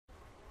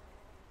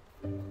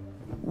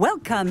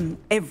Welcome,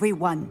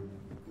 everyone.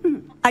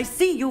 I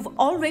see you've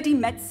already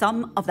met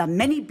some of the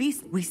many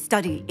beasts we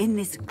study in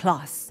this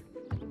class.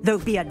 Though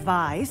be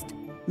advised,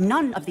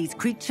 none of these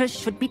creatures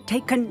should be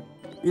taken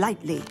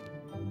lightly.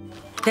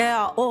 They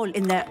are all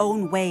in their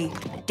own way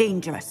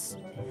dangerous,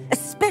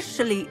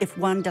 especially if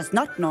one does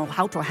not know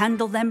how to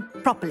handle them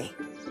properly.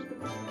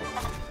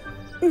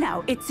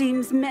 Now, it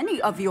seems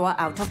many of you are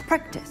out of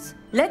practice.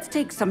 Let's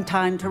take some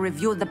time to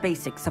review the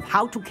basics of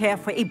how to care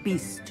for a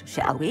beast,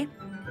 shall we?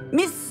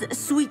 Miss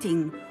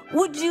Sweeting,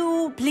 would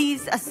you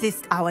please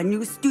assist our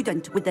new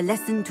student with the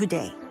lesson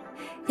today?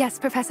 Yes,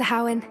 Professor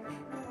Howen.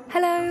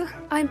 Hello,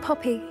 I'm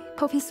Poppy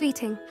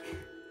Sweeting.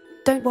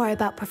 Don't worry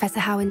about Professor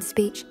Howen's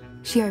speech.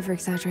 She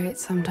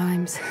over-exaggerates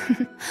sometimes.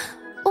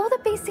 All the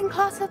beasts in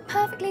class are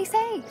perfectly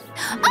safe.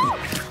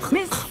 Oh!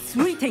 Miss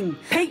Sweeting,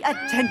 pay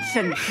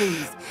attention,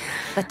 please.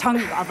 The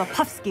tongue of a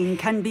puffskein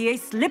can be a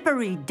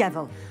slippery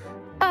devil.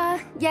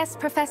 Yes,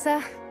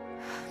 Professor.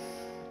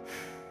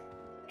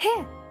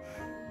 Here,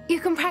 you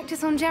can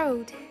practice on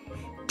Gerald.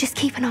 Just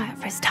keep an eye out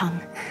for his tongue.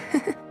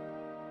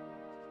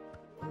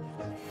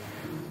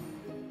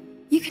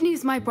 You can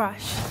use my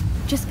brush.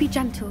 Just be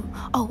gentle.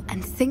 Oh,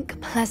 and think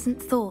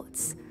pleasant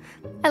thoughts.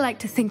 I like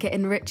to think it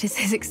enriches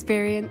his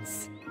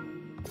experience.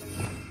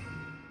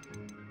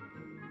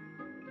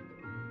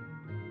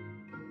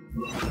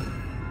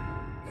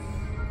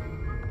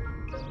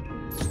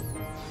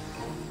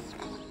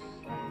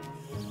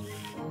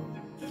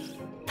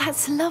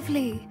 That's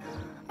lovely.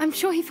 I'm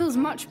sure he feels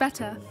much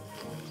better.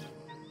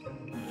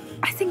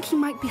 I think he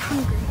might be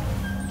hungry.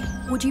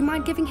 Would you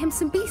mind giving him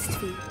some beast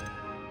food?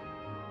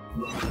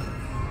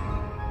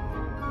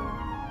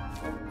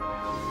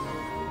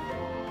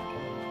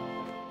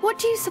 What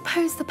do you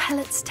suppose the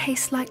pellets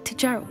taste like to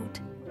Gerald?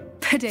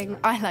 Pudding,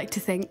 I like to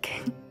think.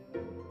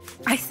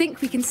 I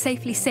think we can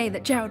safely say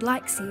that Gerald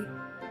likes you.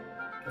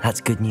 That's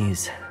good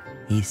news.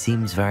 He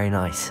seems very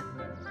nice.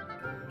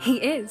 He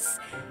is.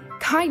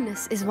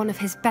 Kindness is one of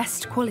his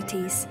best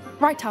qualities,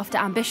 right after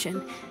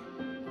ambition.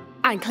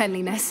 And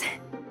cleanliness.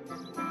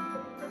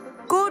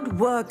 Good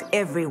work,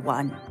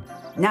 everyone.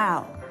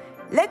 Now,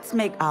 let's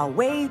make our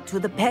way to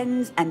the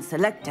pens and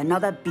select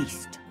another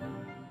beast.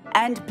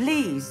 And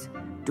please,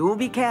 do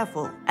be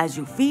careful as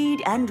you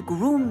feed and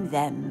groom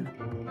them.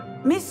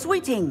 Miss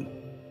Sweeting,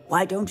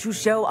 why don't you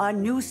show our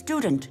new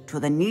student to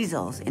the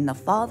Neasels in the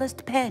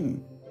farthest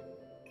pen?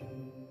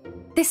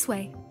 This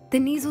way. The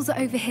Neasels are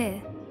over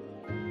here.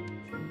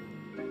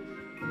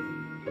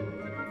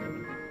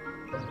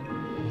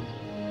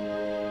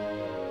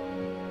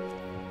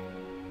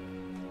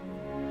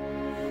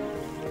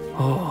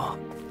 Oh,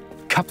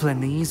 couple of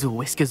Neasel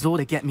whiskers ought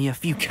to get me a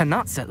few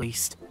canuts at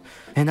least.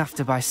 Enough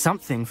to buy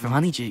something from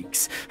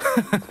Honeydukes.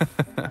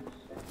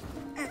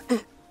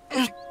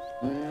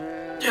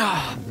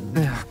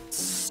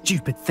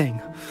 Stupid thing.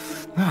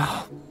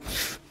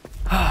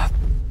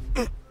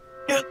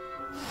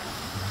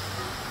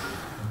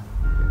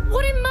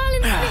 What in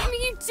Merlin's name are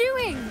you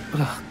doing?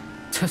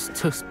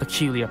 Tuss,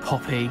 peculiar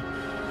Poppy.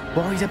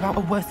 Worried about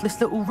a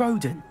worthless little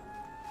rodent.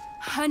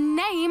 Her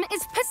name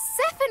is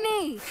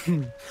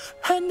Persephone!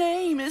 Her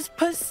name is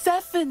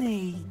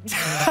Persephone!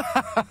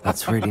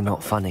 That's really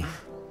not funny.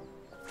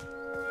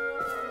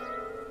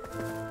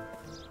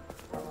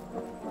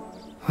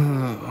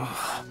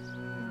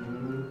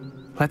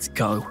 Let's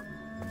go.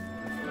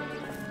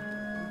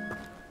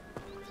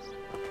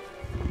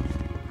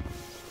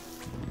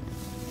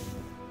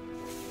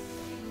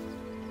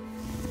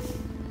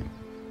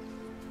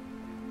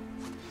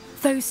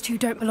 Those two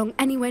don't belong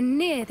anywhere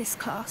near this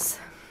class.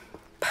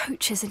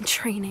 Poachers in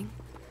training.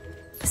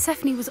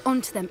 Persephone was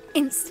onto them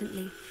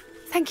instantly.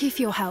 Thank you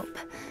for your help.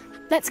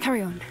 Let's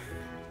carry on.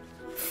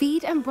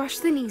 Feed and brush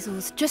the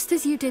Neasels just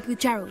as you did with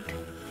Gerald.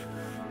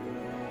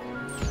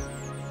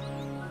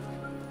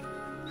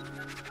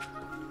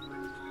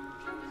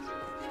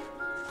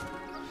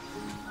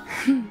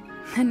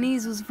 The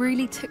Neasels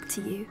really took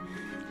to you.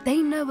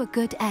 They know a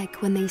good egg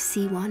when they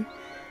see one.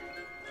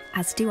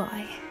 As do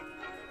I.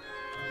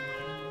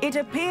 It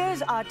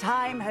appears our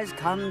time has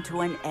come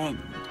to an end.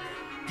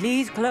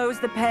 Please close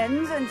the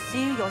pens and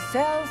see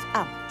yourselves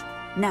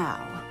out. Now,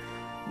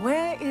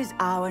 where is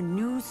our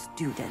new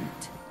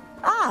student?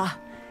 Ah,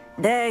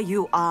 there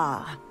you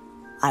are.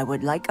 I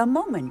would like a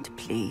moment,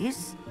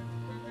 please.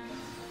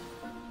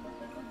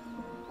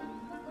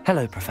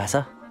 Hello,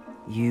 Professor.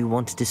 You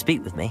wanted to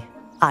speak with me?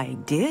 I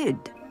did.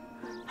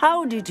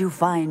 How did you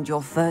find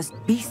your first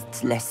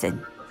beasts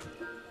lesson?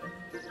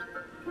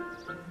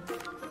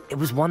 It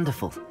was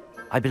wonderful.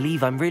 I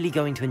believe I'm really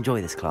going to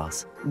enjoy this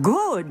class.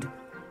 Good.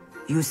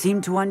 You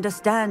seem to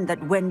understand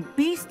that when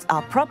beasts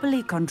are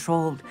properly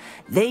controlled,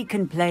 they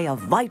can play a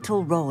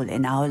vital role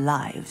in our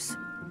lives.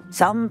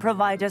 Some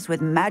provide us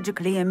with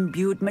magically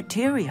imbued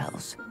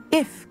materials,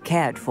 if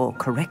cared for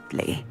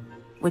correctly,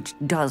 which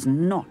does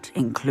not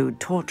include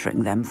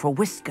torturing them for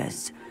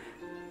whiskers.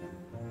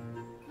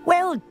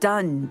 Well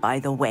done, by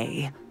the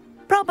way.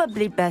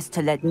 Probably best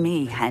to let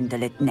me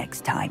handle it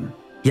next time.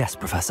 Yes,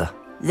 Professor.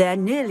 They're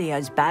nearly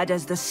as bad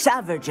as the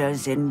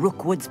Savagers in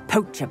Rookwood's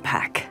poacher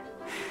pack.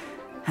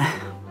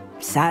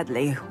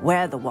 Sadly,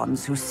 we're the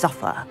ones who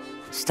suffer,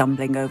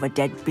 stumbling over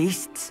dead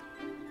beasts.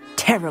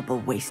 Terrible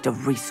waste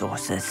of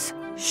resources.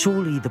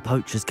 Surely the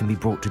poachers can be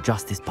brought to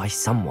justice by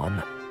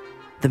someone.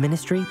 The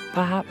Ministry,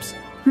 perhaps?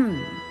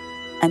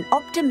 An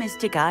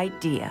optimistic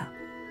idea.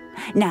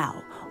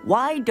 Now,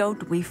 why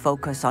don't we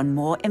focus on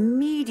more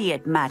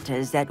immediate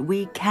matters that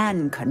we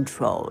can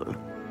control?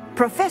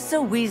 Professor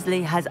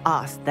Weasley has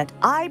asked that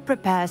I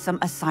prepare some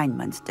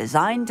assignments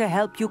designed to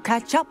help you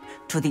catch up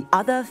to the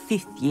other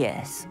 5th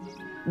years.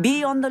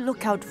 Be on the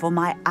lookout for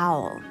my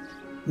owl.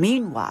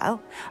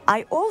 Meanwhile,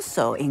 I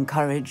also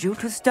encourage you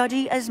to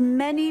study as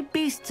many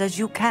beasts as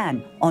you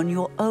can on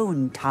your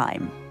own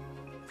time.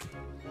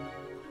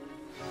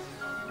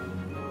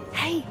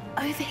 Hey,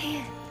 over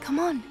here. Come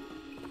on.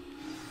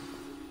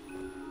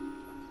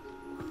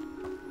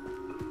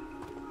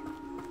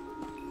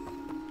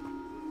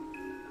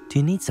 Do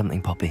you need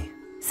something, Poppy?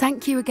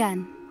 Thank you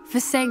again for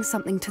saying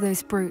something to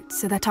those brutes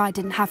so that I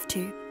didn't have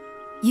to.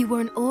 You were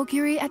an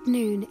augury at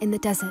noon in the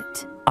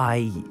desert.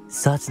 I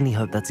certainly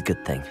hope that's a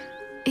good thing.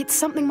 It's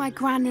something my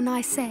gran and I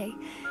say.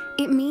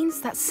 It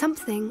means that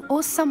something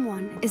or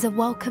someone is a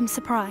welcome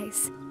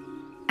surprise.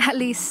 At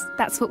least,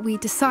 that's what we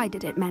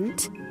decided it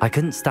meant. I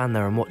couldn't stand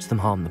there and watch them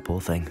harm the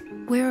poor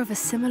thing. We're of a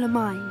similar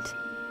mind.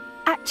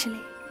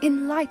 Actually,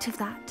 in light of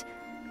that,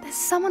 there's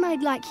someone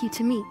I'd like you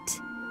to meet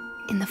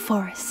in the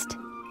forest.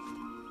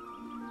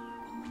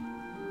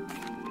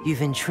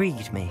 You've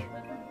intrigued me.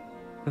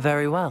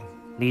 Very well.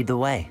 Lead the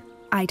way.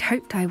 I'd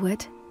hoped I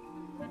would.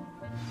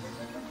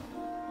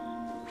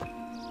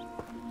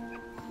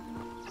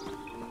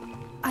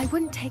 I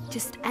wouldn't take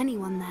just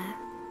anyone there.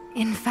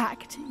 In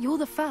fact, you're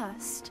the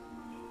first.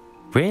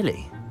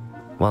 Really?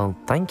 Well,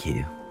 thank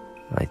you,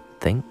 I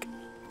think.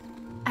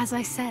 As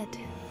I said,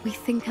 we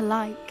think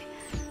alike.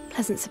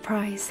 Pleasant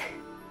surprise.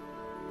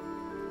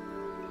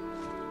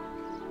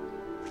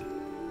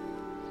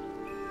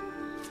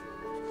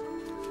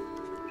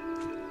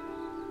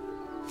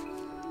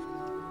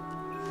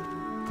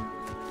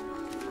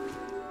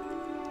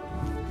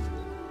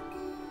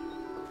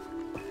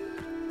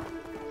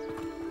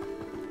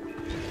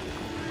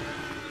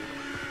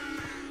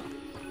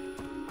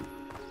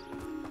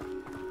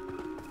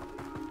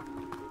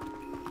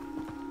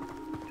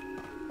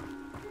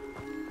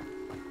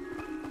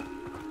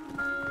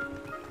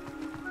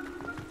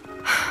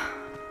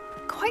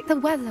 Quite the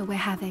weather we're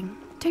having,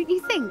 don't you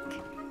think?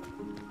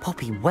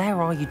 Poppy, where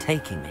are you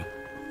taking me?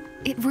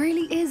 It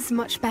really is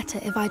much better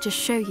if I just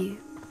show you.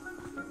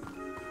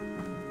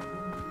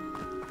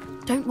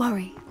 Don't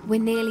worry, we're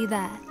nearly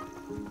there.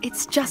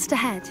 It's just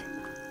ahead.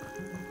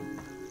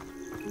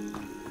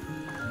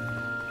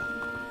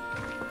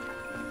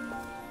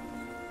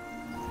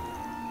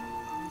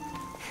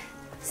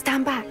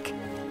 Stand back.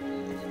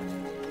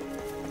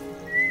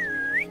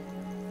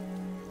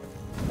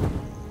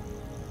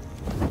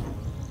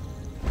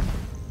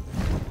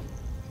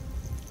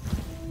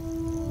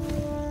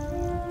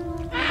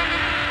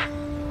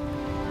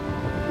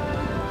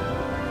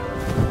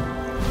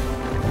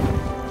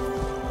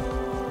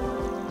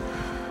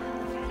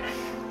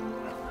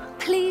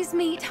 Please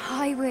meet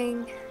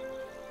Highwing.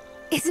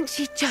 Isn't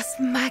she just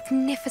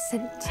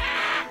magnificent?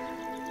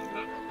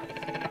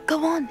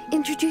 Go on,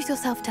 introduce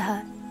yourself to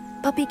her.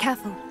 But be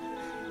careful.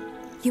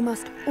 You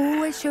must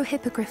always show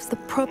hippogriffs the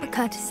proper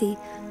courtesy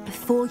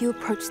before you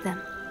approach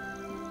them.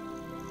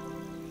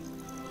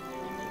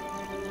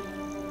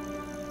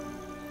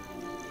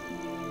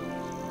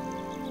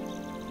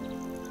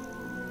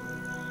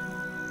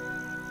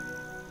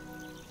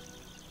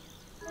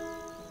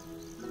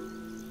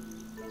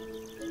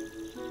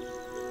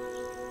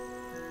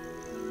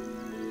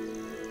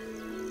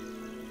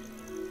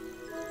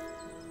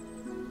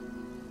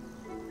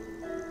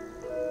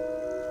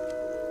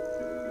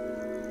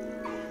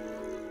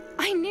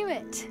 I knew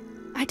it!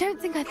 I don't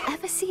think I've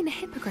ever seen a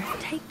hippogriff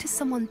take to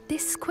someone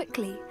this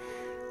quickly.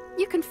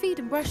 You can feed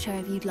and brush her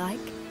if you'd like.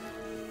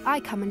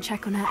 I come and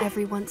check on her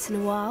every once in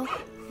a while.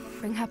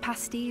 Bring her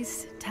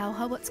pasties, tell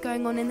her what's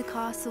going on in the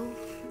castle.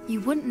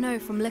 You wouldn't know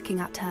from looking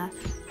at her,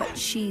 but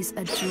she's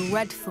a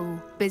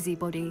dreadful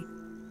busybody.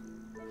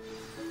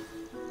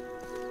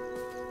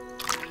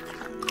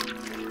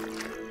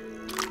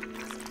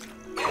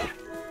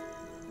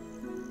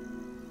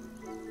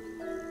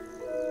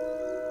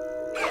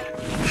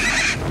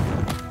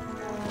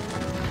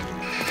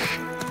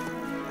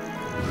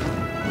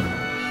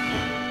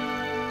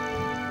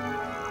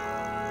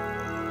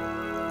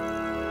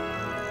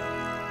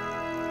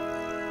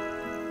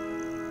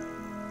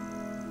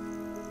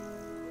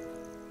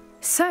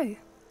 So,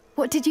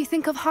 what did you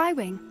think of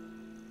Highwing?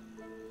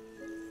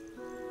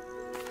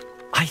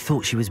 I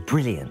thought she was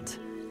brilliant.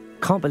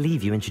 Can't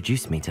believe you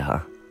introduced me to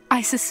her.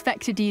 I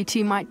suspected you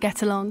two might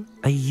get along.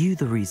 Are you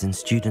the reason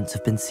students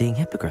have been seeing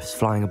hippogriffs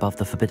flying above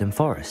the Forbidden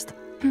Forest?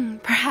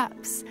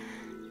 Perhaps.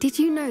 Did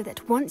you know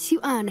that once you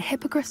earn a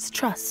hippogriff's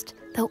trust,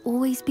 they'll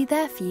always be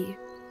there for you?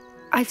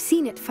 I've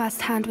seen it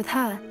firsthand with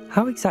her.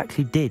 How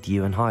exactly did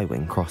you and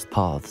Highwing cross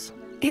paths?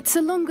 It's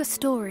a longer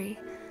story,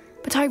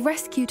 but I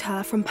rescued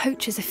her from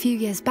poachers a few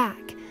years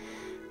back.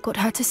 got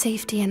her to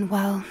safety and,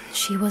 well,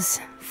 she was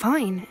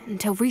fine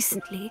until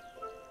recently.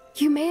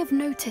 You may have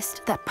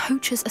noticed that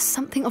poachers are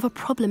something of a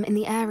problem in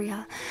the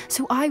area,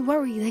 so I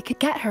worry they could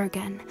get her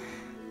again.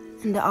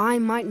 And I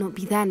might not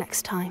be there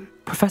next time.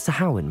 Professor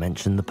Howin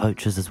mentioned the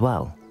poachers as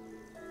well.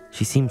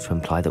 She seemed to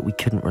imply that we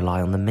couldn't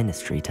rely on the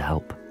Ministry to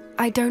help.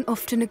 I don't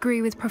often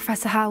agree with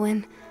Professor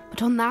Howin,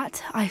 but on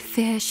that, I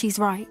fear she's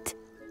right.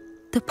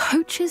 The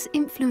poachers'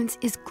 influence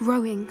is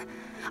growing.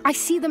 I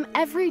see them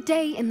every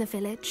day in the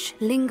village,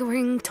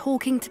 lingering,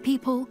 talking to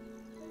people.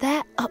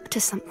 They're up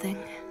to something.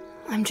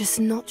 I'm just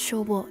not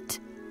sure what.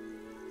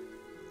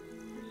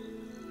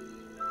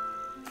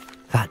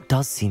 That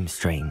does seem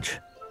strange.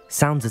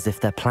 Sounds as if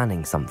they're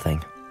planning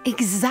something.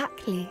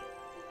 Exactly.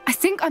 I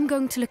think I'm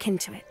going to look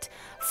into it.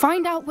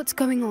 Find out what's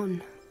going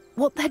on,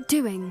 what they're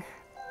doing.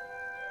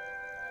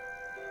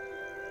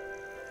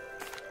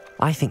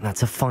 I think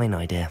that's a fine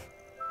idea.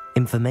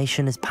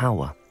 Information is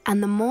power.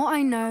 And the more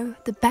I know,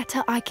 the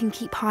better I can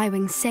keep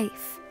Highwing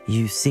safe.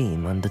 You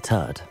seem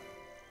undeterred.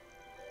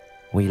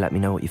 Will you let me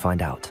know what you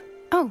find out?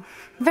 Oh,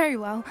 very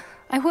well.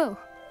 I will.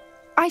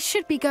 I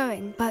should be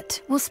going,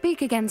 but we'll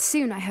speak again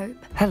soon, I hope.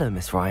 Hello,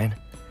 Miss Ryan.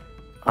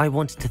 I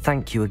wanted to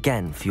thank you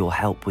again for your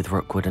help with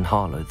Rookwood and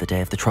Harlow the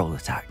day of the troll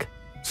attack.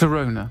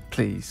 Sirona,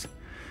 please.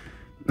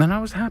 And I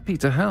was happy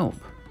to help.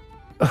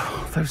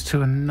 Oh, those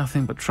two are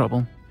nothing but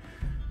trouble.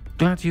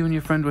 Glad you and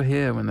your friend were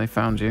here when they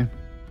found you.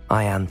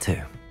 I am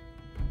too.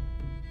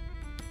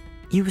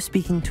 You were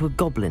speaking to a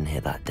goblin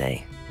here that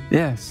day.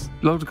 Yes,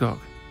 Lodgok.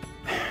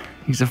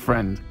 He's a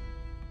friend.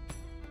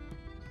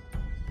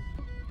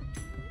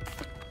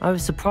 I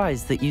was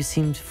surprised that you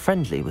seemed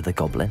friendly with a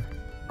goblin.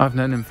 I've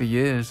known him for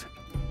years.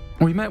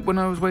 We met when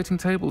I was waiting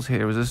tables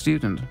here as a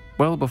student,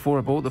 well before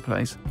I bought the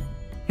place.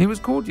 He was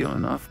cordial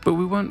enough, but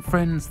we weren't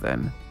friends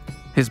then.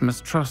 His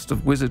mistrust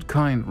of wizard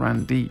kind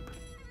ran deep.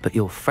 But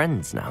you're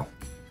friends now?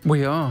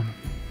 We are.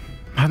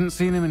 Hadn't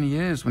seen him in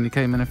years when he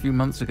came in a few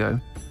months ago.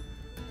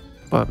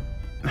 But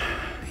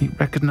he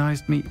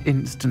recognized me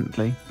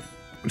instantly,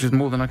 which is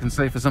more than I can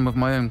say for some of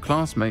my own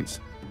classmates.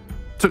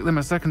 Took them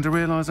a second to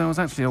realize I was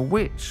actually a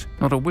witch,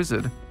 not a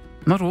wizard.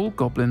 Not all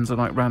goblins are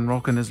like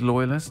Ranrock and his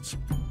loyalists.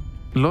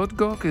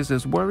 Lodgok is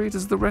as worried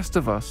as the rest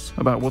of us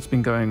about what's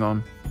been going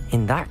on.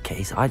 In that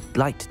case, I'd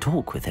like to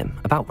talk with him,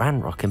 about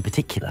Ranrock in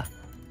particular.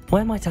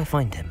 Where might I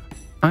find him?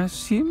 I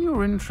assume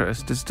your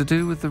interest is to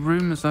do with the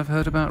rumors I've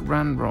heard about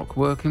Ranrock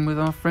working with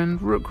our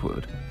friend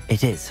Rookwood.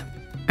 It is.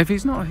 If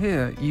he's not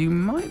here, you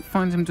might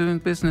find him doing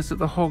business at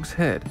the Hog's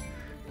Head.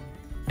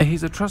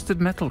 He's a trusted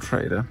metal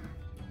trader.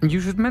 You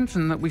should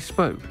mention that we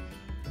spoke.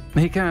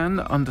 He can,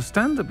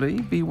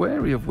 understandably, be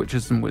wary of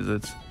witches and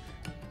wizards,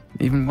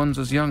 even ones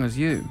as young as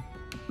you.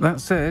 That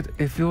said,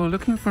 if you're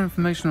looking for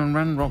information on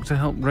Ranrock to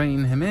help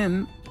rein him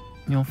in,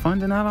 you'll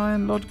find an ally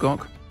in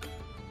Lodgok.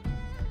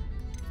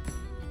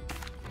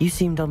 You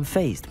seemed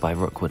unfazed by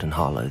Rookwood and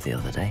Harlow the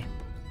other day.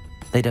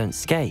 They don't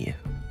scare you.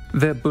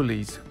 They're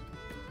bullies.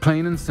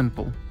 Plain and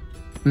simple.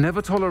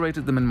 Never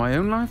tolerated them in my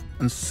own life,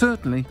 and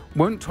certainly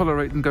won't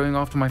tolerate them going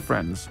after my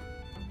friends.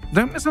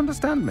 Don't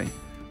misunderstand me.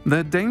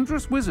 They're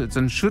dangerous wizards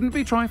and shouldn't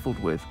be trifled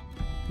with.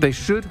 They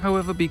should,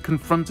 however, be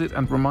confronted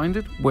and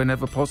reminded,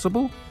 whenever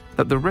possible,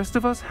 that the rest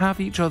of us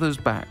have each other's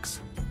backs.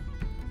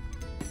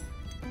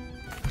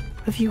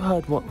 Have you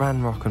heard what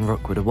Ranrock and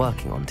Rookwood are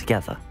working on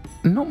together?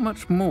 Not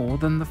much more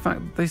than the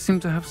fact that they seem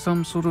to have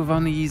some sort of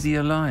uneasy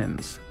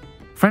alliance.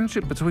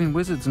 Friendship between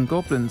wizards and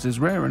goblins is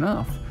rare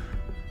enough,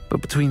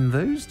 but between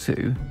those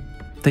two,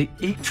 they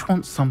each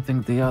want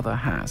something the other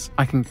has.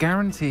 I can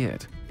guarantee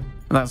it.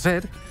 That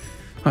said,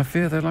 I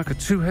fear they're like a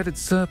two-headed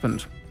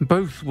serpent.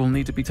 Both will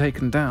need to be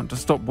taken down to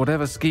stop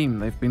whatever scheme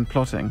they've been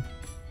plotting.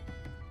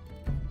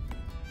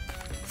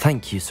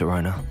 Thank you,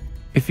 Sirona.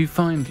 If you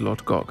find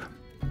Lodgok,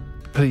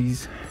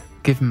 please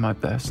give him my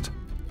best.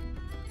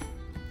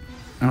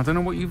 I don't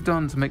know what you've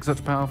done to make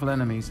such powerful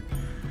enemies,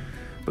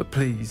 but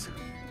please,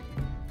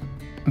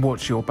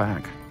 watch your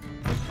back.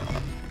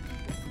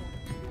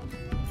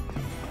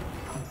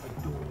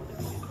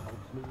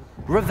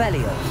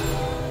 Revelio.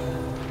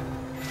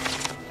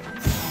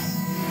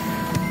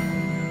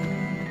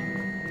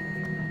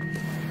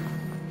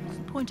 What's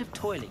the point of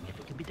toiling if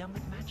it can be done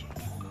with magic?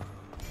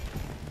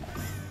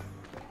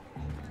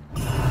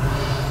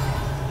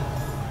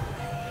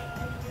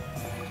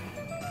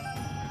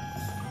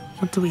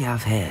 What do we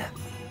have here?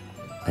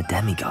 A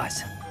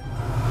demiguise.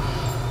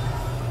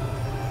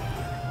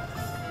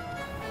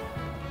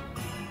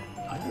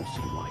 I don't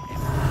see why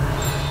everyone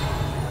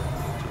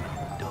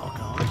dark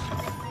eyes.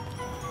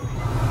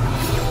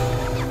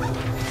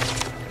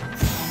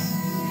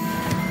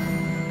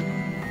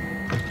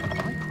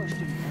 My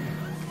question.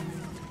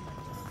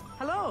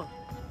 Hello.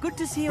 Good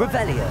to see you.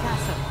 Revelio. At the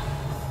castle.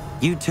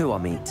 You too,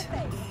 Amit. It's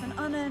an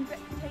unearned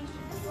reputation,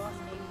 if you ask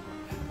me.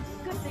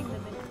 Good thing the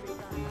ministry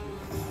died.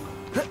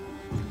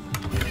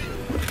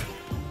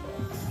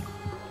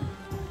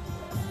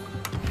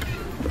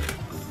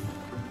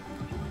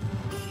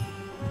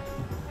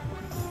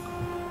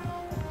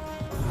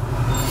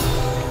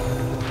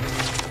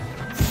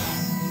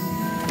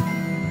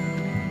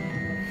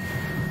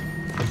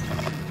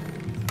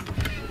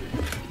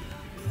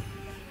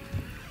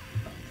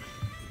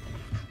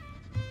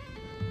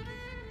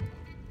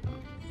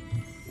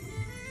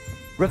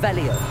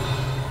 Revelio.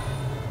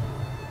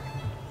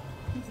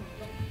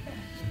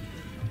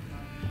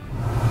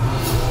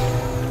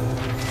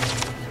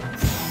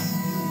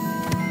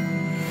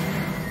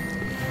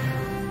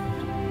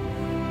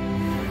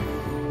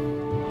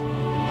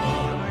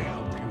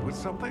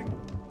 Something?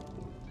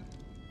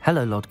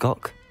 Hello, Lord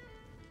Gok.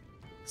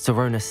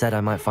 Sorona said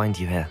I might find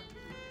you here.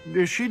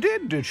 She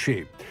did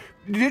she?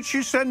 Did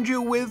she send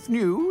you with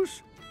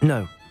news?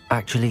 No,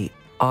 actually,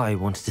 I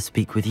wanted to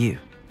speak with you.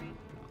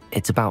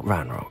 It's about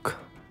Ranrock.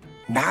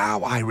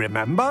 Now I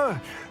remember.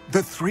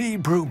 The 3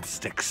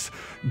 broomsticks.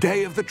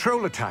 Day of the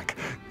troll attack.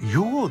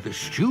 You're the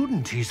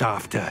student he's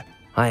after.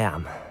 I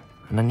am,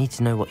 and I need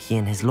to know what he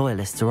and his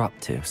loyalists are up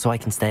to so I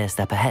can stay a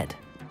step ahead.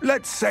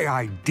 Let's say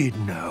I did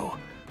know.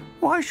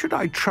 Why should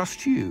I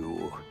trust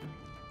you?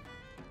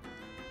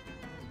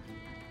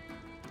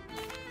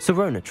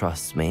 Sorona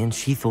trusts me, and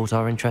she thought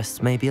our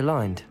interests may be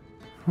aligned.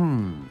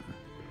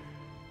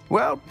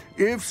 Well,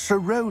 if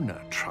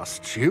Sorona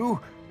trusts you,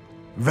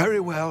 very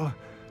well.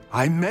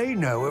 I may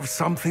know of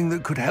something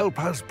that could help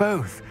us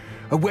both.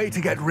 A way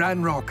to get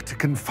Ranrock to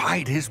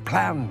confide his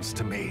plans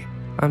to me.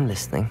 I'm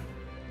listening.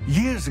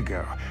 Years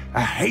ago,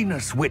 a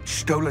heinous witch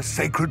stole a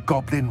sacred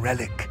goblin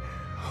relic.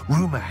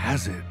 Rumor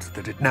has it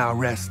that it now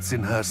rests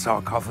in her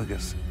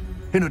sarcophagus,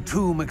 in a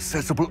tomb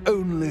accessible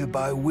only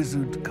by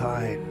wizard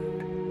kind.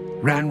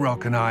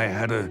 Ranrock and I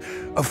had a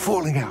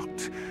falling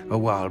out a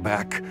while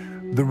back.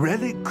 The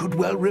relic could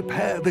well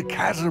repair the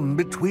chasm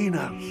between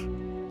us.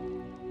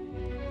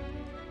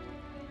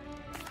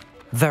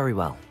 Very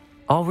well.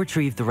 I'll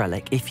retrieve the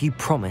relic if you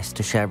promise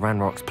to share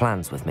Ranrock's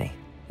plans with me.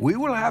 We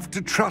will have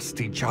to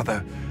trust each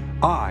other.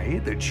 I,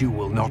 that you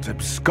will not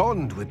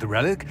abscond with the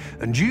relic,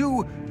 and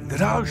you,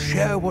 that I'll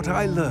share what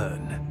I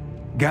learn.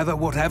 Gather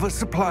whatever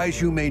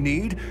supplies you may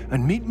need,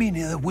 and meet me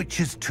near the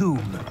witch's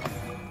tomb.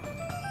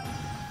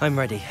 I'm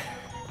ready.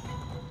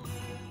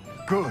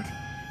 Good.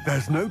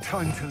 There's no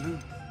time to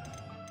lose.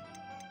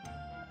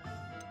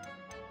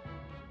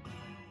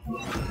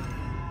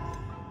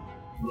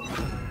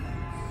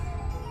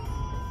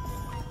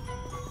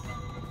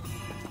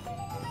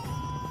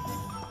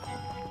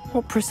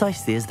 What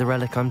precisely is the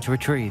relic I'm to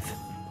retrieve?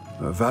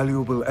 A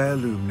valuable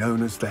heirloom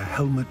known as the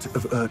Helmet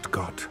of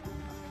Urtkot.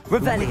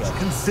 Revelio. The witch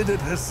considered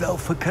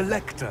herself a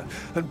collector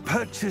and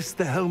purchased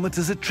the helmet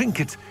as a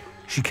trinket.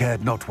 She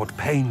cared not what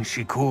pain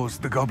she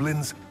caused the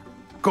goblins.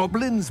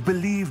 Goblins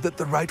believe that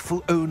the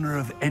rightful owner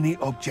of any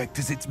object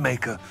is its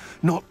maker,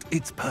 not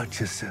its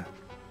purchaser.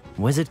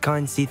 Wizard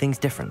kind see things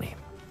differently.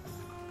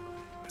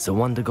 It's a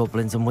wonder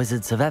goblins and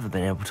wizards have ever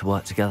been able to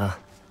work together.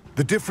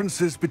 The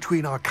differences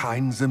between our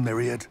kinds are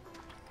myriad.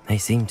 They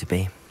seem to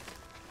be.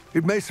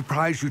 It may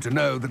surprise you to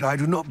know that I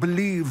do not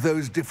believe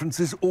those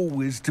differences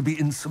always to be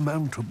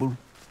insurmountable.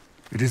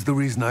 It is the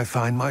reason I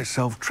find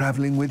myself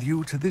traveling with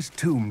you to this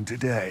tomb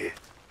today.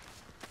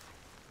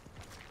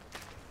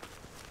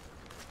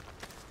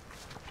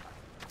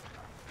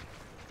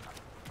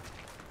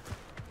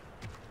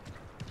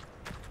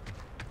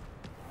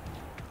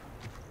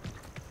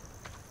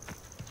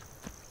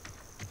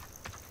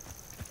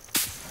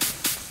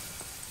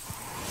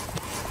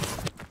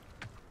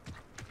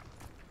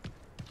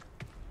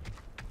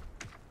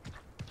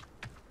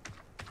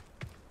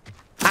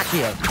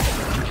 Accio.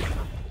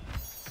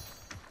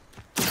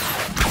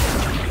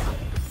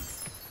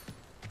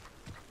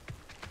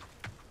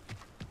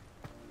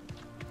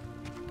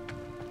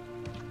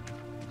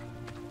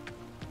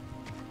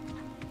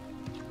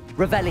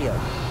 Revelio.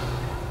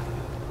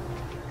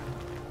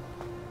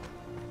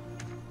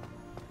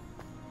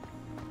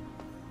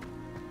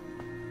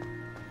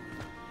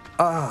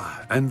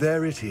 Ah, and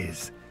there it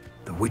is.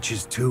 The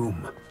witch's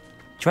tomb.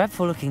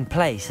 Dreadful looking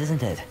place,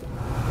 isn't it?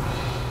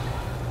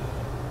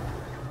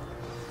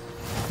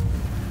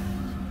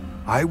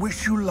 I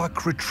wish you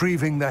luck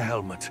retrieving the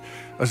helmet.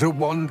 As a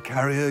wand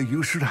carrier,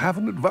 you should have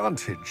an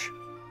advantage.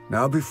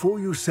 Now, before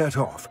you set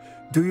off,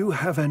 do you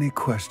have any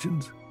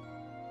questions?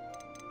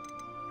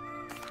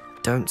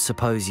 Don't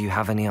suppose you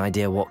have any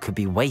idea what could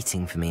be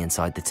waiting for me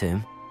inside the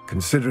tomb?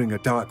 Considering a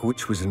dark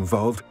witch was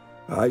involved,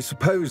 I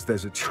suppose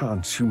there's a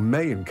chance you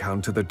may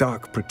encounter the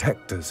Dark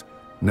Protectors,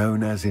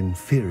 known as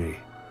Inferi.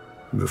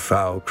 The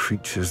foul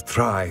creatures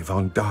thrive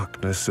on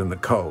darkness and the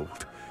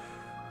cold.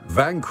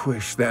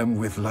 Vanquish them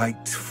with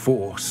light,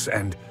 force,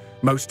 and,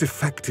 most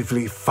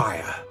effectively,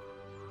 fire.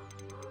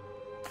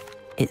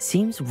 It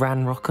seems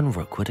Ranrock and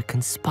Rookwood are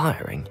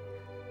conspiring.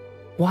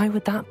 Why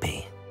would that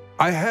be?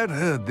 I had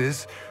heard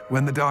this.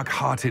 When the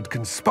dark-hearted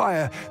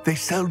conspire, they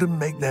seldom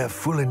make their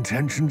full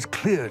intentions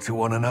clear to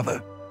one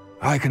another.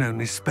 I can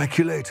only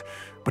speculate,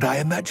 but I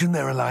imagine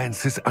their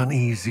alliance is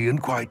uneasy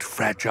and quite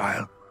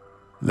fragile.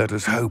 Let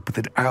us hope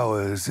that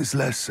ours is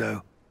less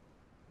so.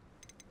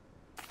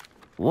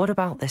 What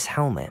about this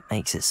helmet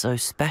makes it so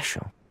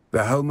special?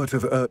 The Helmet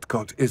of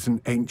Urtkot is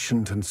an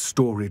ancient and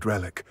storied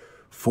relic,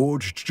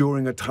 forged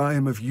during a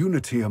time of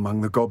unity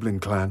among the goblin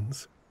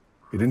clans.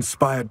 It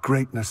inspired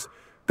greatness,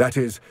 that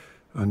is,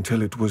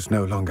 until it was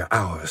no longer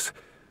ours.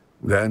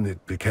 Then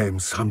it became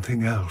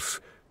something else.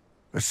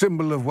 a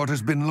symbol of what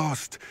has been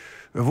lost,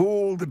 of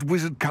all that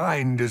wizard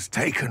kind has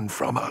taken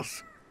from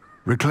us.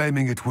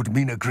 Reclaiming it would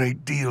mean a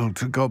great deal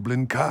to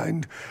goblin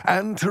kind,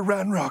 and to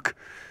Ranrock.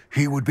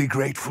 He would be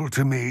grateful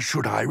to me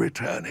should I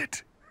return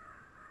it.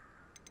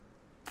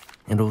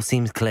 It all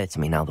seems clear to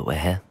me now that we're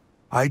here.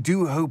 I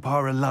do hope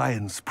our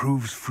alliance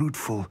proves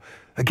fruitful.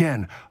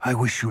 Again, I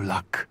wish you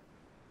luck.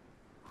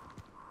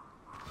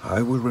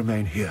 I will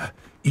remain here,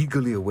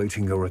 eagerly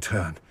awaiting your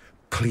return.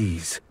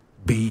 Please,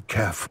 be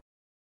careful.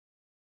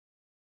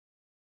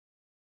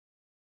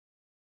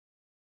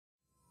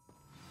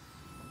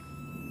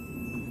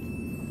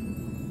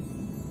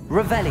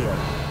 Revelio.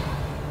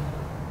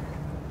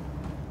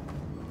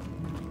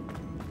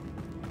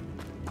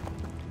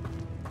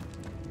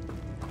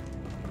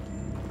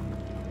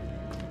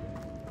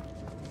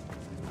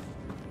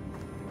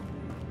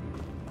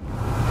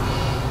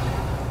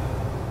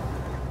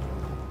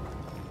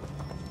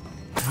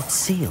 It's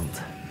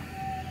sealed.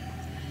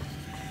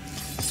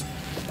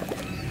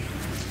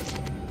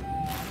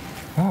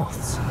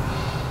 Moths.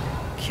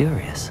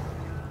 Curious.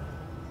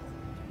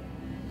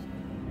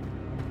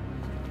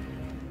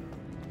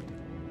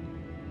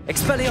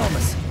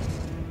 Expelliarmus!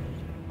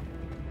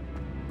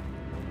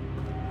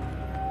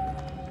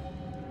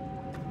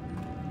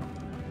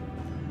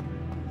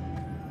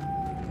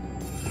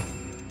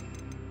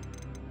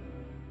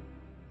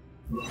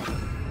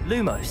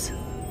 Lumos.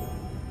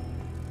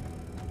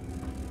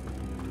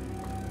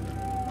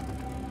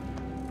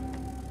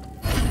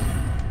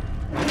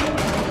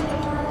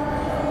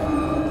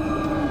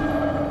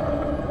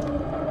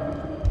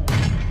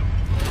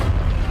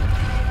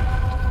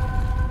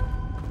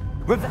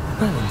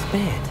 Merlin's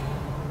beard.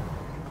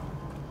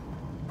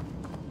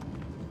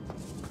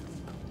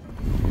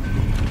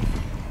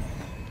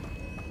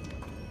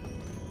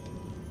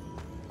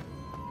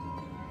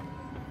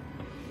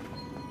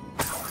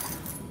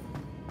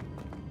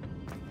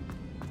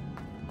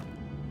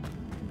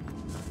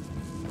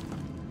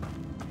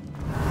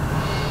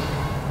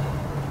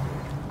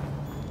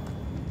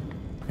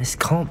 This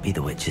can't be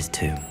the witch's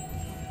tomb.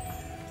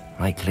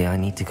 Likely I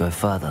need to go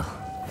further.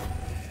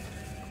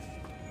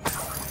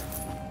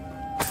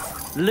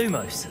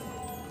 Lumos.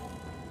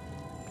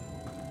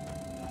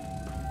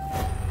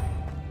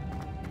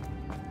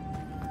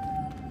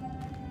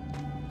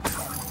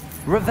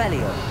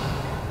 Revelio.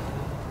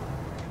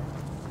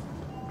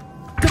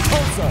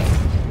 Capulso.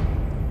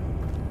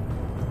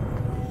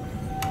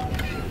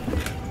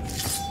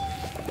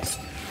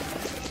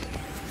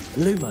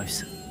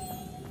 Lumos.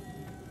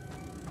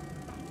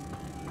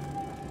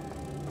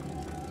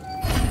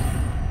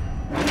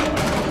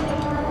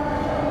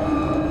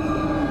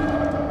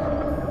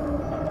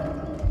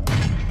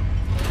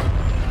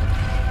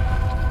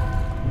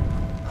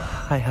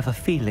 I have a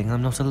feeling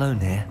I'm not alone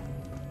here.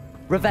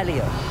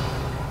 Revelio.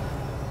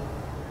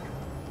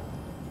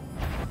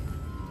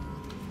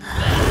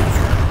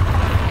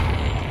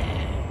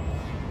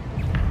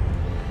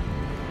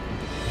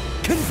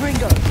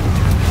 Confringo.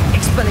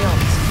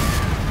 Expelliarmus.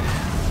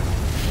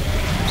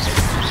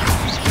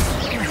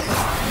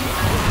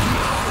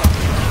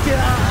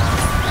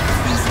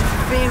 These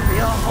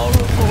inferior,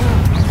 horrible.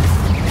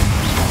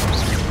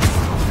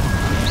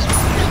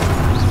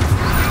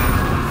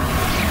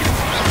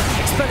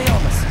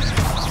 Expelliarmus.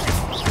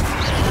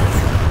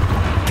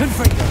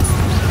 Confringo.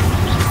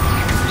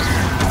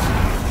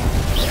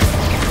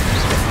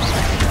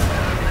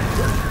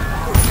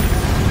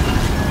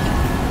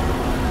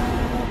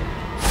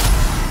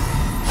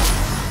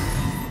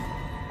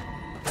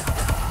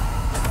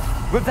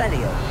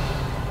 Revelio.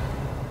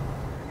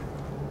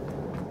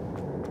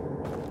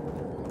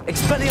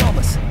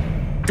 Expelliarmus.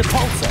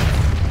 Depulso.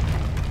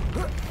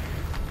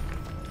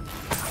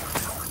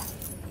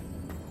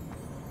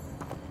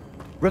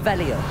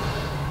 Revelio.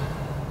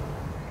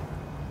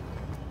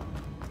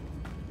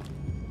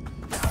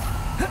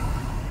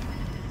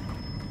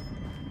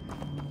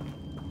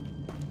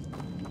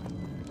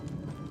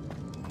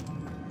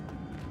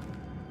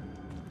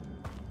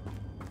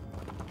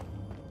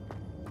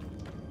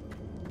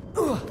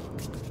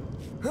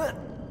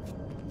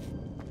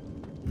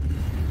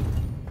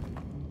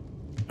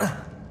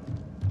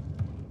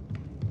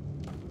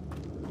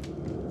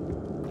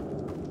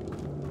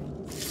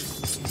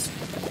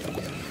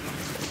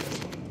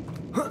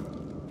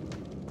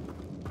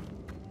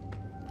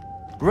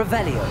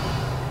 Revelio.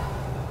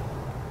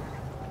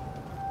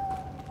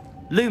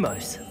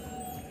 Lumos.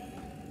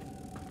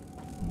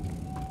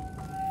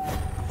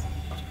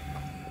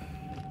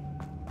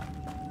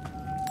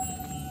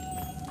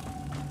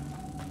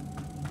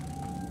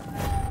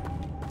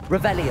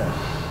 Revelio.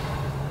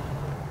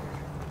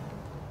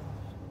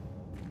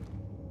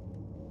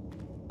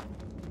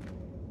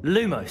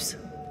 Lumos.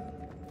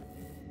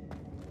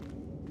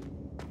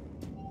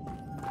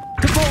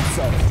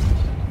 Capulso.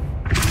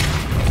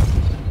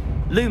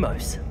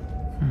 Lumos.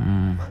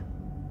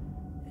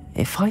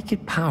 If I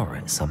could power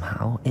it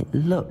somehow, it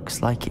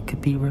looks like it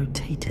could be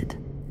rotated.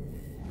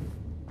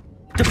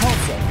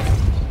 Depulso.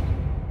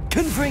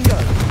 Confringo.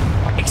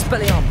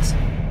 Expelliarmus.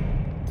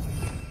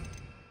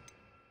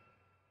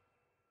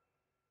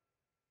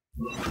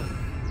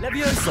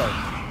 Depulso!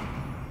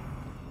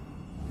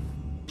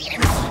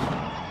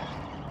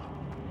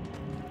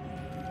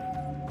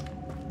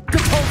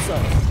 Depulso!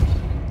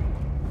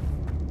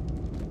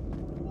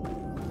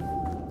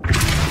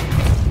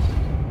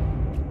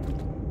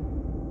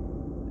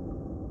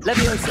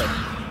 Levioso!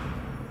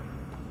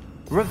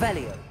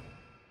 Revelio!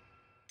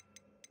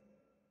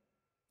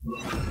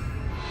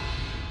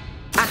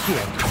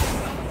 Accio!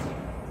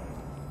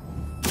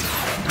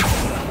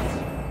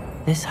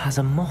 This has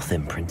a moth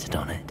imprinted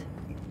on it.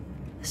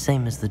 The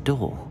same as the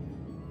door.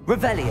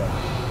 Revelio!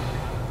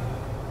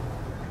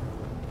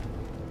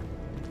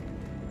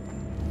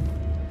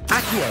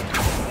 Accio!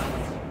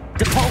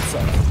 Depulso!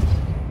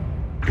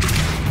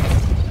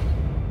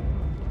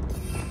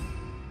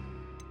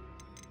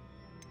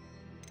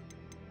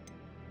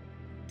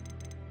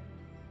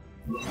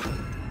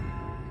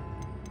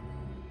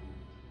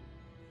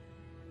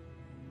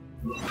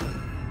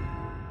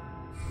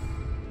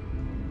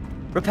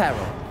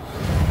 Reparo.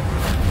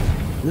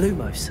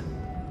 Lumos.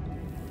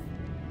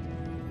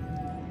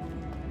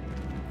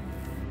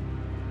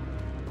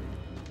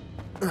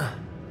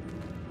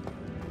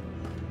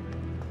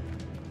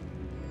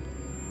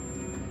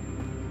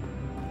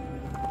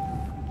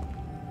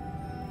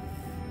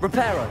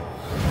 Reparo.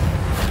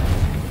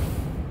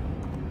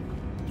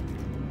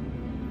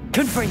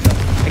 Confringo.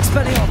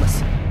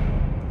 Expelliarmus.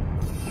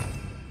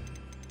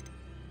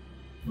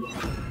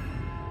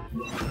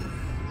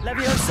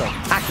 Levioso.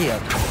 Accio.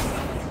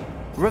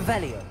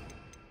 Revelio.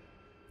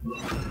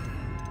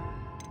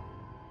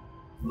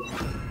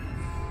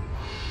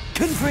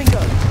 Confringo.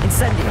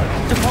 Incendio.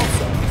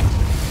 Depulso.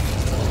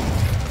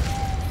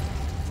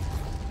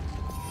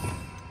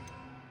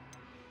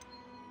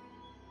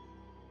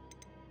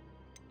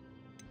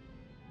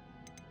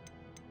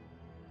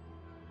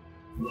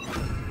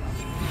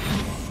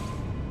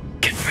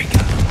 Confringo.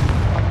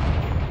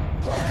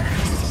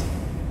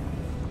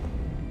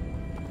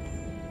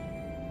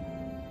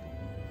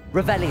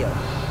 Revelio.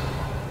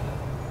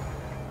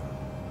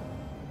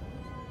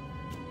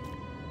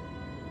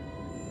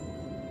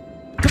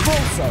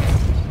 Depulso.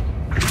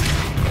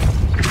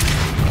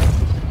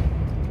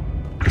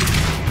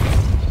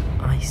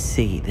 I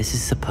see, this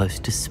is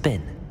supposed to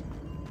spin.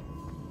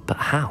 But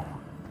how?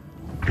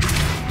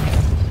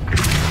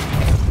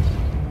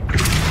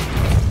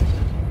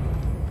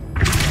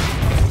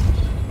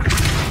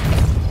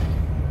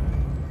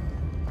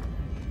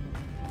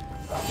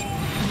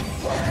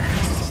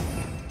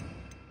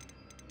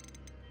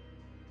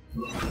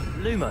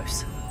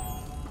 Lumos.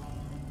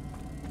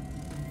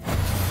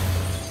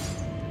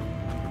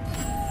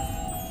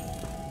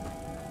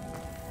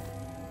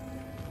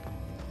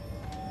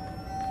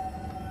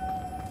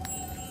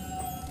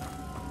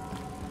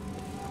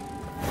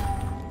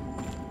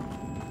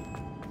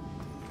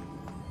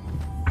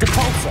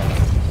 Depulso.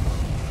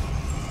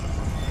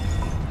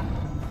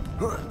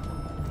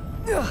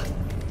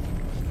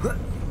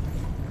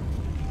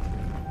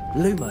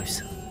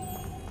 Lumos.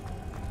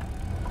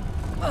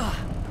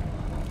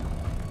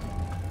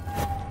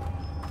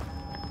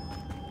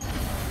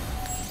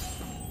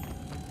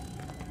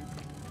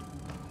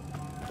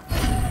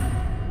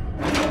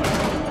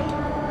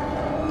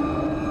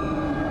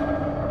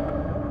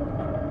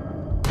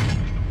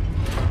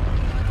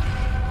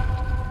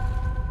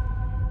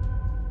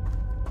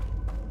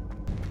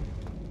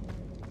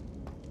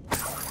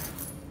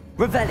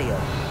 Revelio.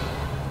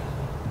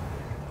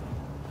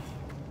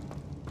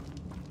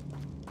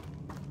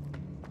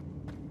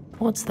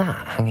 What's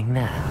that hanging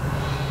there?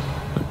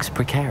 Looks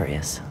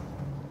precarious.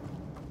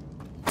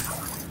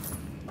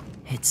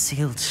 It's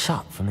sealed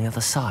shut from the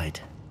other side.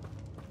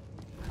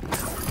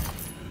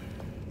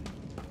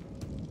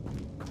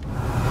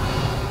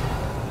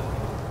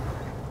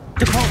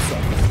 Depulso.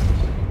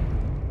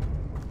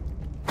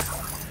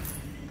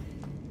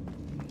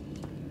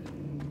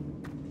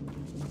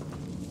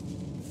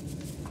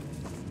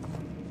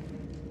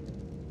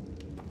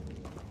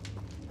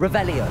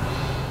 Revelio.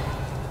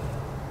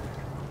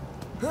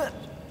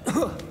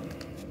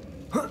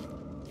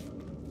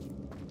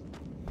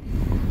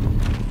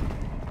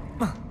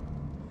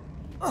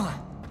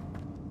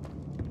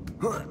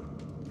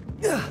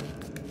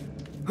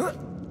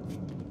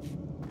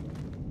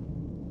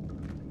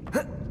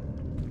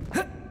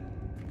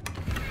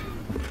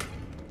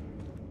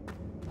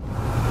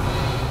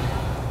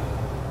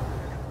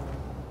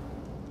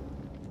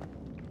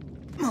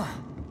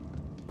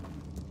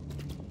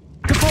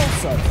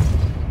 Depulso.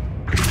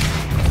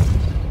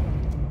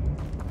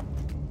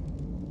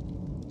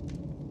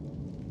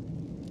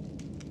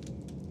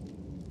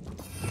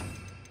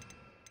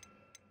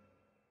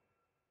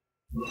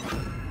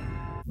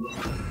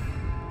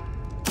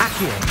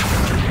 Accio.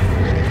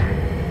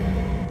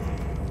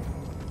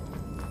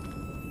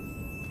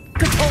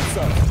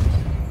 Depulso.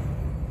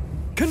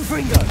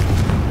 Confringo.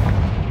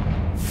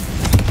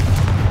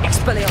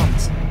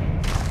 Expelliarmus.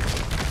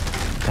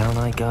 Down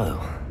I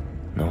go.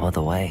 No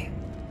other way.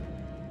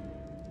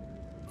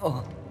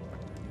 Oh.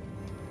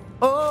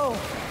 Oh!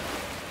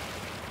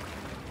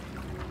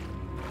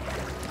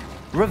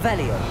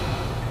 Revelio.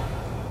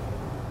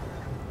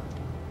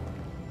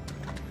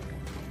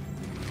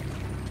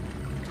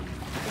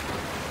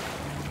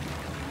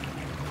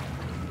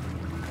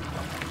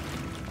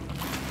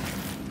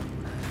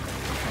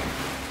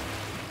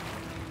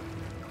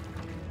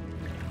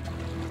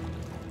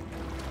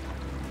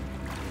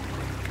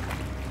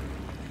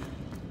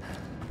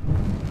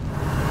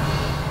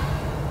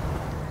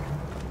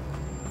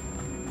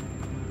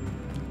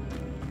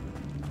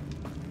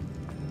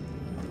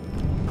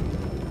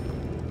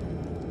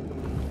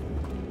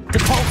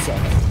 Depulso.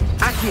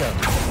 Accio.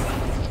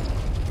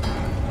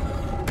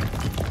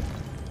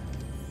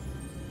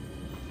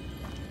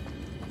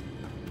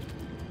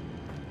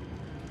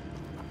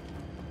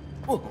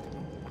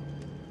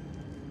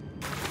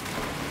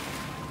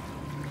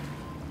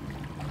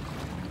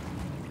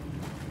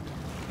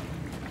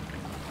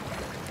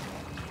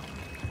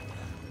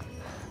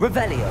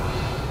 Revelio.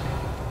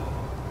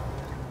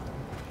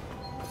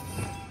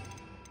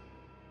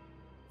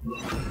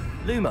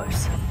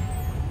 Lumos.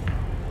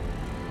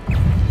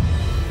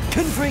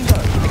 Confringo.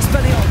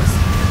 Expelliarmus.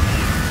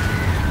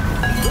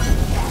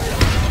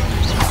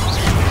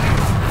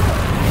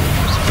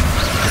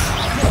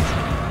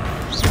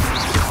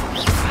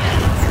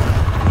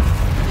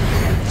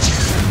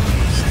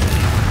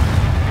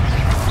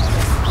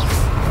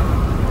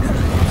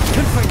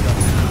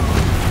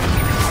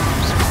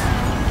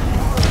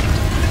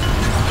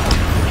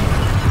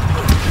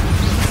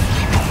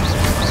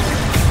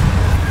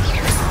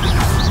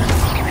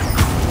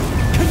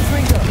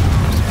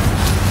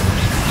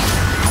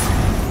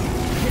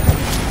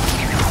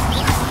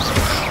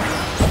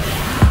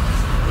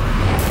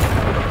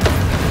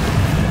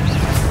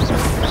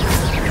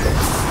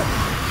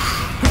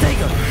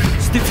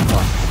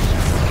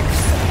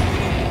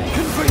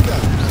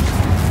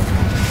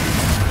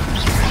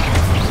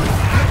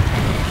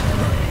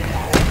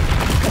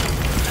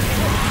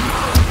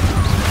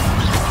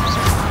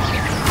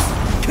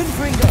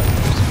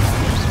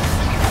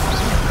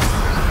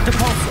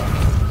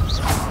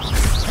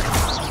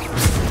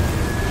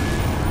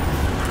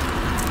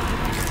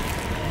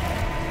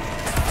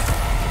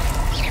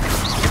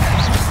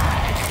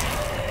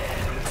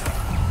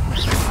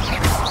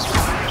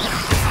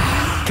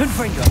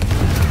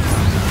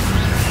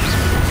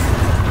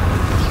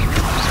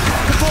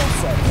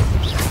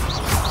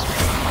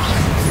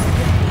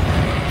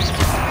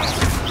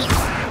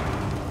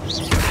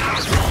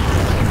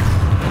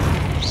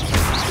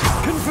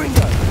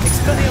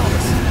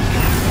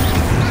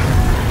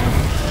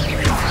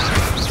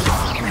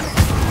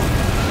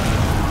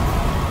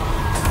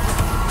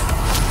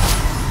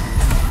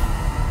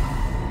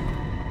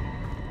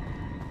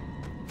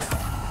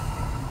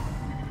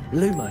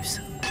 Lumos.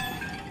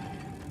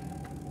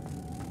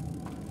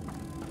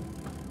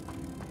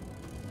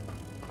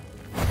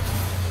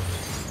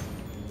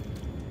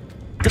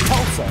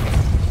 Depulso.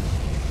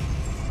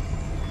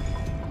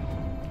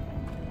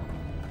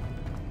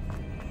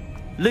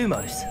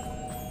 Lumos.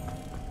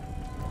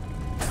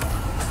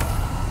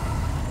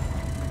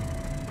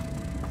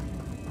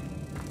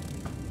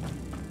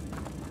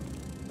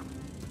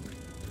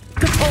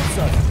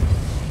 Depulso.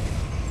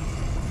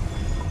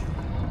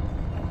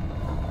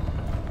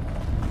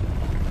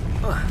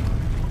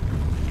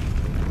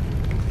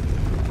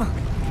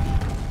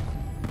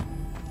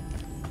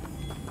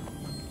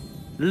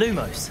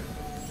 Lumos.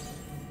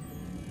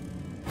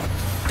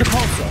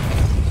 Depulso.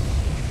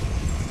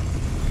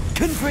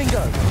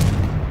 Confringo.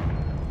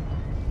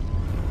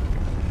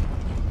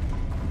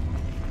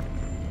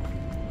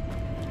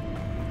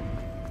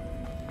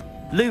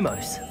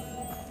 Lumos.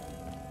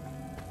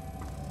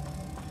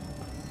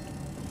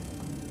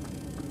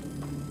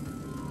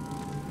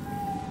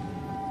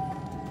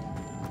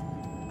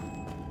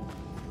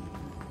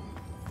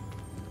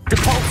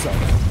 Depulso.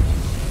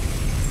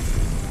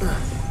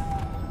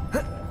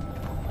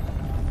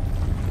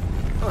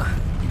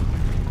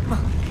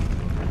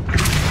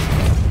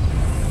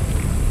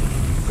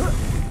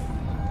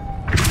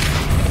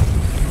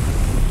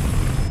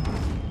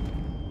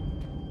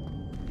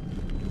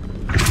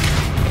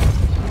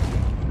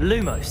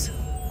 Lumos.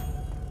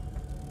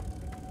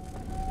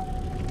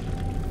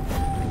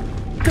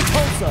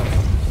 Depulso.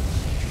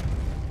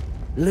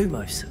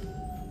 Lumos.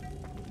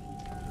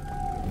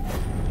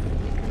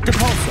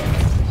 Depulso.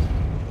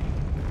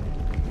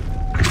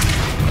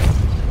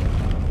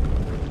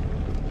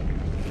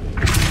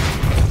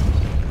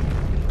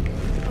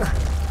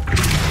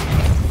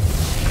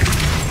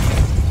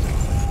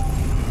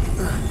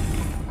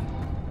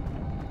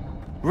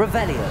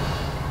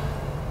 Revelio.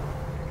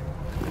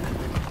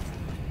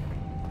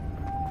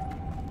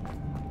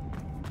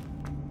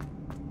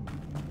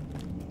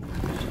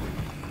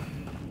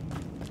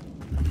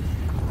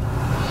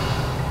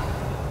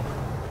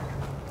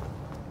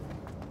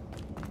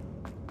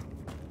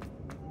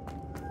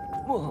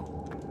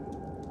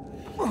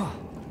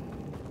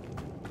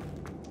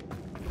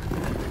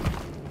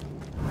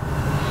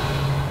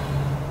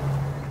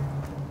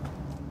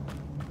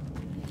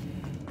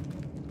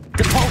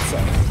 Depulso.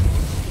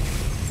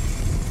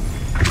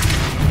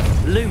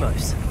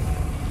 Lumos.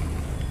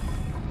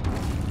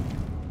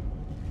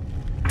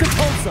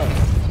 Depulso.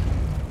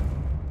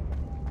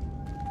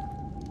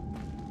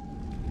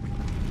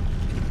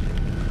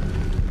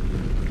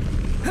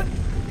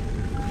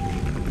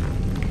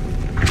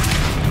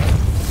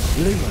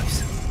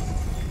 Lumos.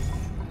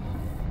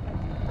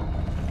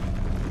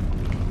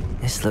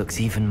 This looks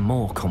even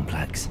more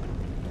complex.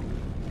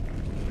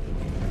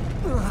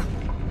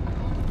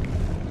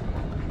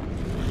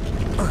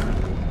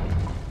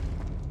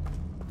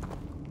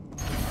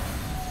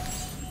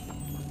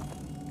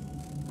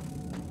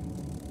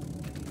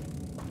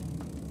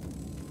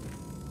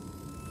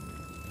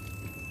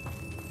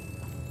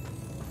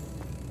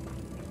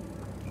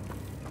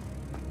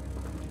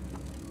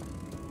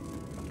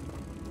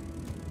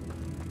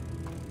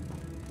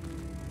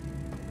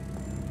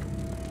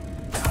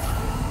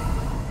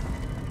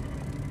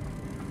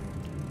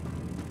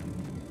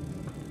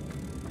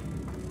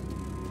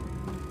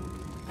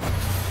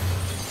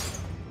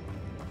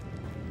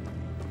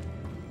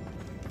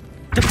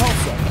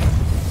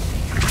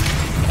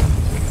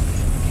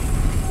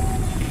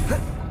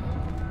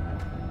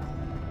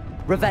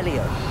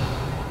 Revelio.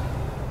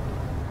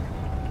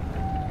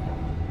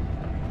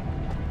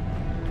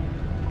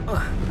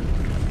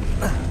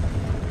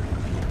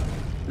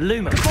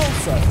 Lumos.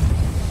 Also.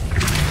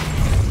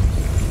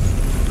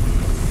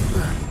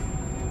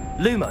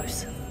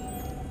 Lumos.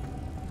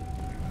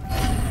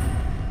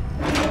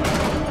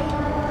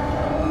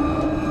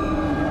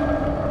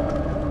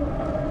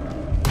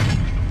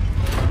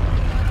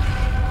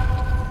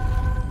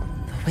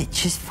 The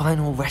witch's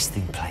final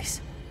resting place.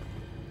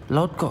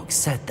 Lodgok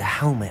said the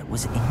helmet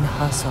was in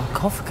her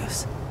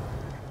sarcophagus.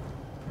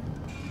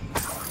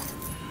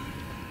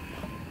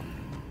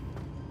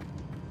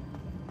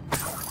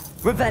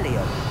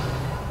 Revelio.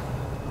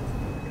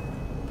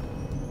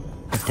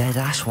 A dead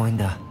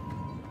Ashwinder.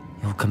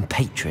 Your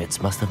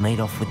compatriots must have made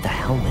off with the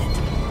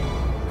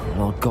helmet.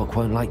 Lodgok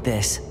won't like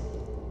this.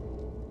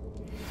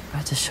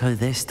 Better show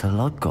this to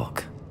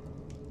Lodgok.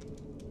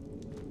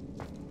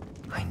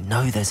 I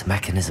know there's a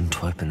mechanism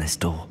to open this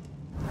door.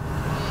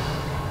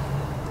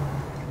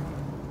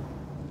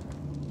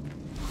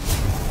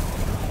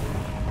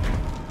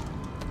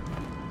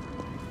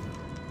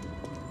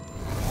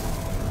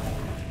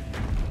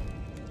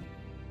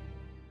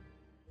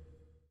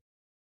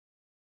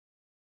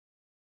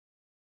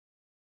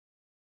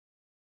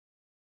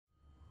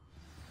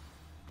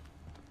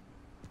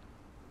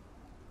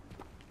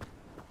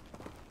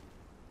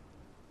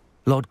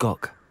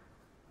 Lodgok,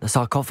 the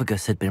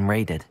sarcophagus had been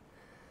raided.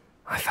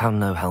 I found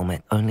no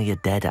helmet, only a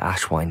dead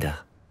Ashwinder.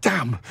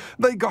 Damn!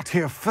 They got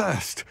here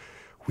first.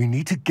 We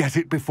need to get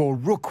it before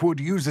Rookwood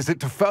uses it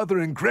to further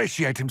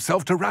ingratiate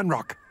himself to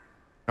Ranrock.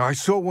 I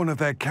saw one of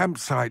their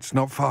campsites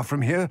not far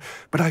from here,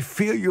 but I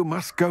fear you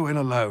must go in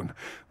alone.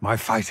 My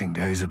fighting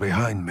days are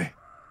behind me.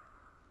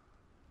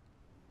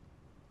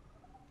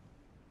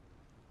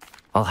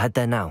 I'll head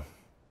there now.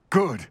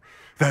 Good.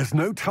 There's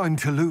no time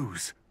to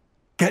lose.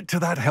 Get to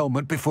that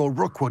helmet before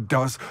Rookwood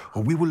does,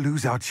 or we will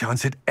lose our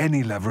chance at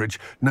any leverage,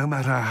 no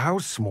matter how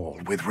small,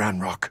 with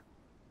Ranrock.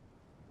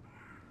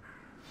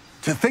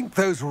 To think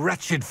those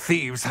wretched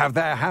thieves have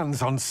their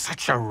hands on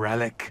such a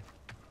relic.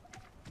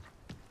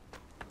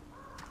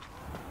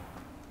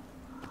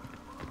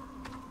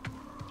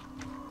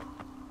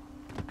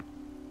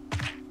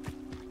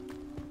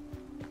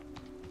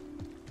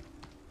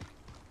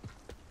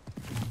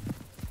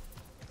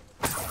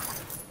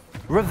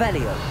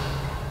 Revelio.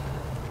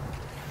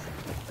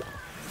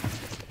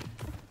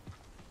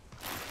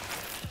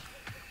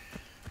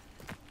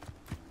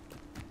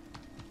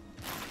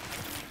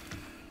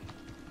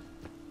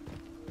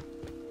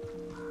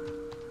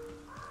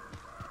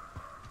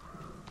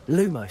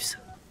 Lumos.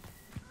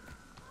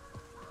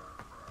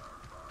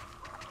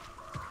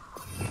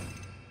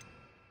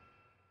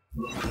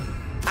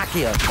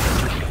 Accio.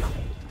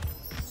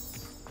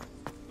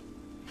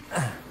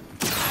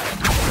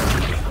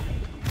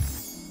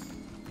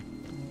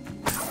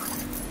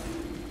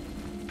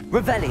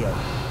 Revelio.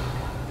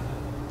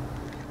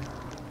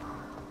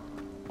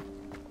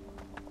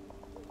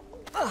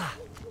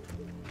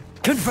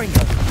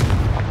 Confringo.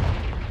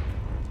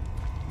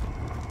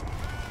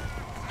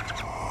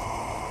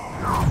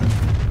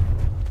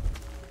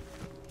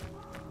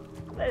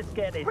 Let's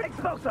get it.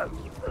 Explosive!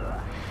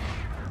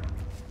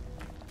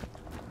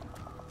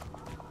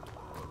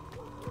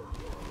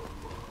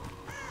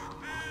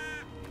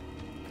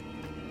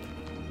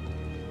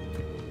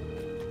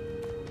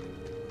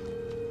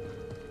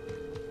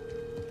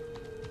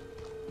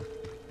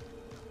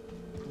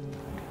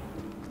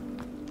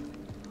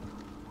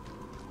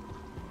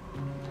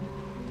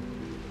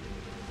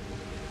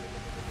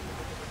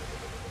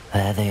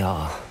 There they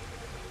are.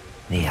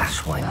 The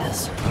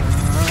Ashwinders.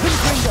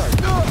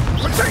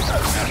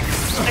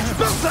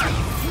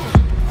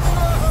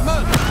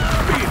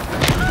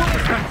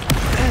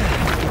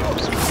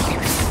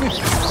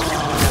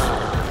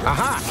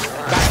 Aha!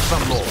 That's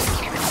some more.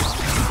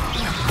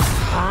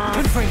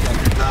 Confringo.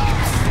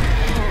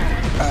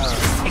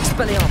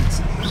 Expelliarmus.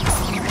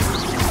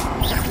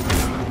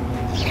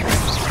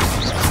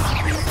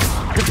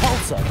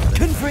 Repulsor.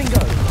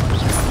 Confringo.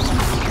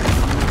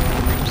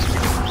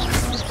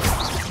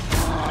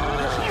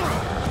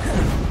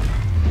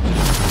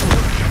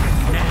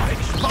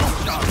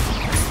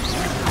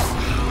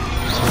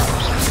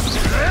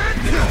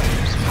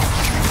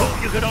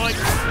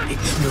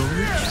 It's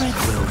Nora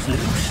Treadwell's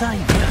little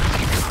saviour.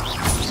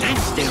 Stand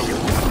still.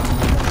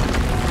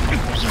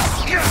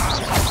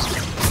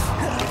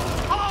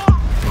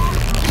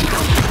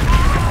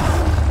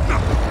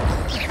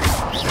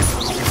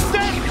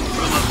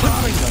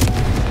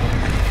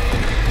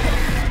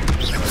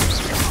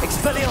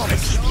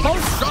 Expelliarmus.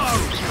 Expulso!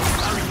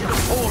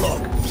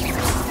 Orlok.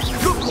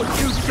 Look what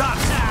you've done.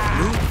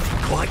 You're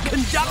quite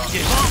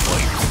conductive, aren't we?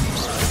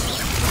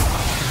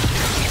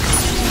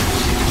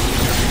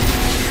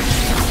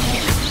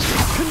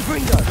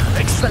 Confringo.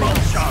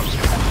 Expulso!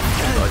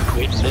 Don't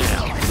quit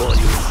now while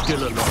you're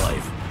still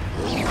alive.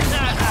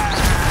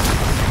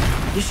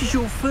 This is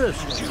your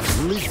first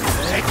duel, isn't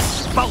it?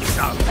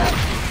 Expulso!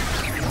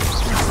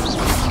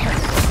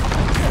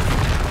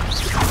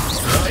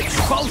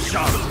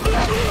 Expulso!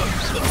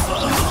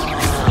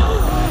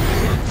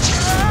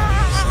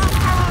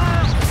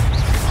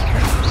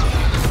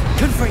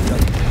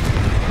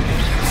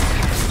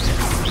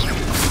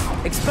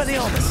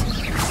 Expelliarmus!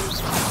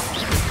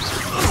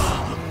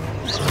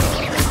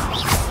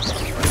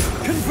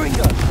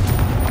 Confringo!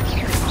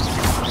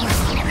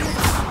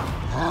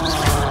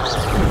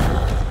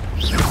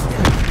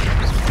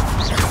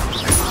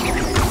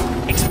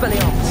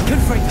 Expelliarmus!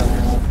 Confringo!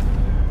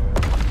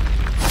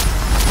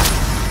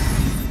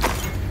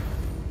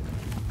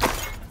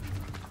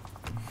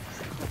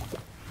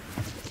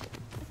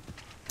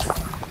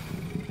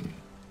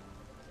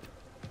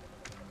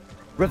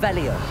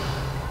 Revelio.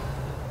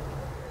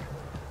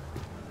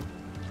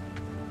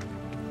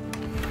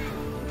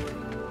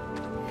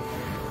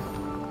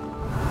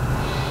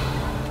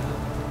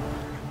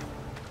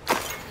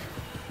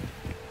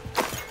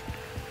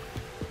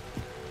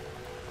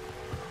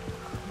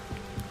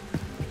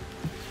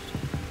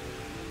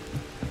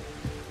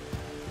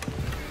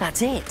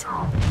 That's it.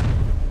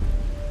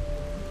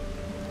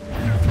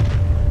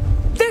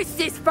 This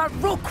is for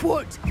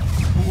Rookwood!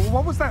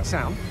 What was that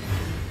sound?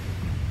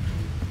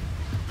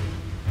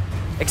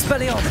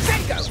 Expelliarmus!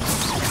 Bingo!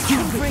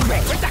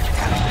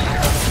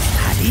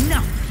 Had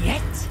enough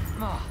yet?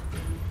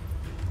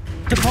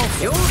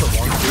 Depulso! You're the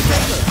one who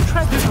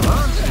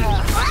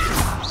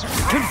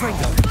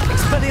Confringo!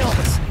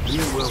 Expelliarmus!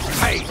 You will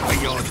pay for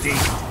your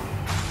deed.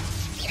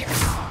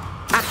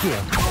 Accio!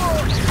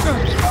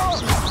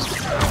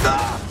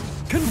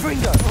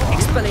 Confringo!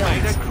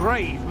 Expelliarmus! Made a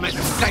grave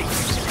mistake.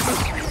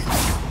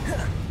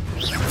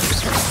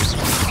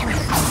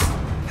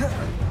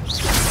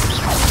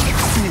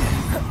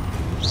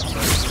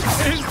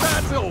 Is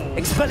that all?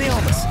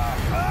 Expelliarmus!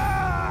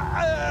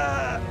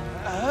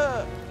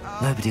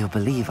 Nobody will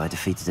believe I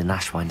defeated an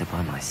Ashwinder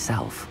by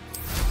myself.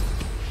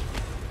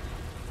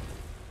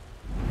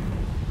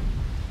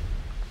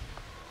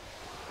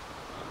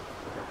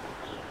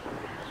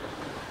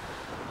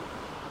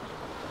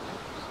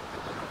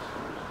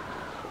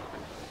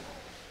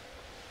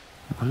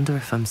 I wonder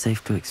if I'm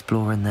safe to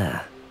explore in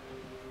there.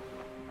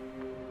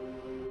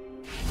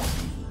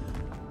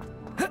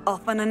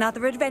 Off on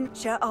another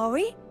adventure, are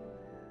we?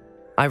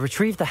 I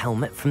retrieved the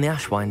helmet from the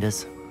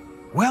Ashwinders.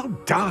 Well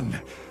done.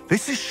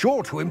 This is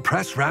sure to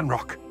impress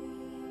Ranrock.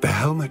 The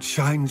helmet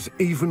shines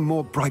even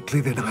more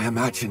brightly than I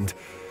imagined.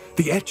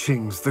 The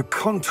etchings, the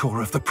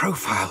contour of the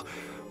profile,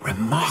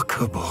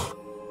 remarkable.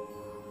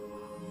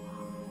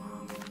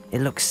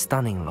 It looks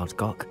stunning,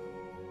 Lodgok.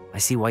 I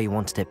see why you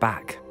wanted it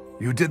back.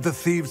 You did the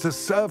thieves a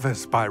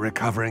service by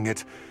recovering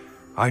it.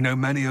 I know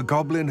many a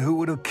goblin who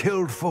would have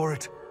killed for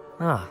it.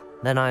 Ah,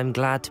 then I'm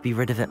glad to be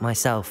rid of it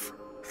myself.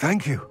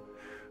 Thank you.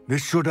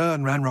 This should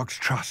earn Ranrock's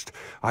trust.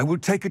 I will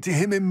take it to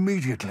him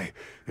immediately.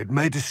 It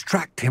may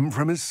distract him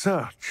from his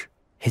search.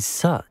 His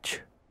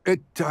search?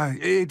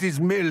 It is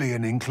merely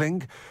an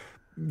inkling.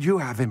 You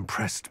have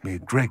impressed me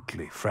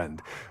greatly,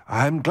 friend.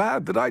 I am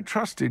glad that I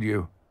trusted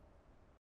you.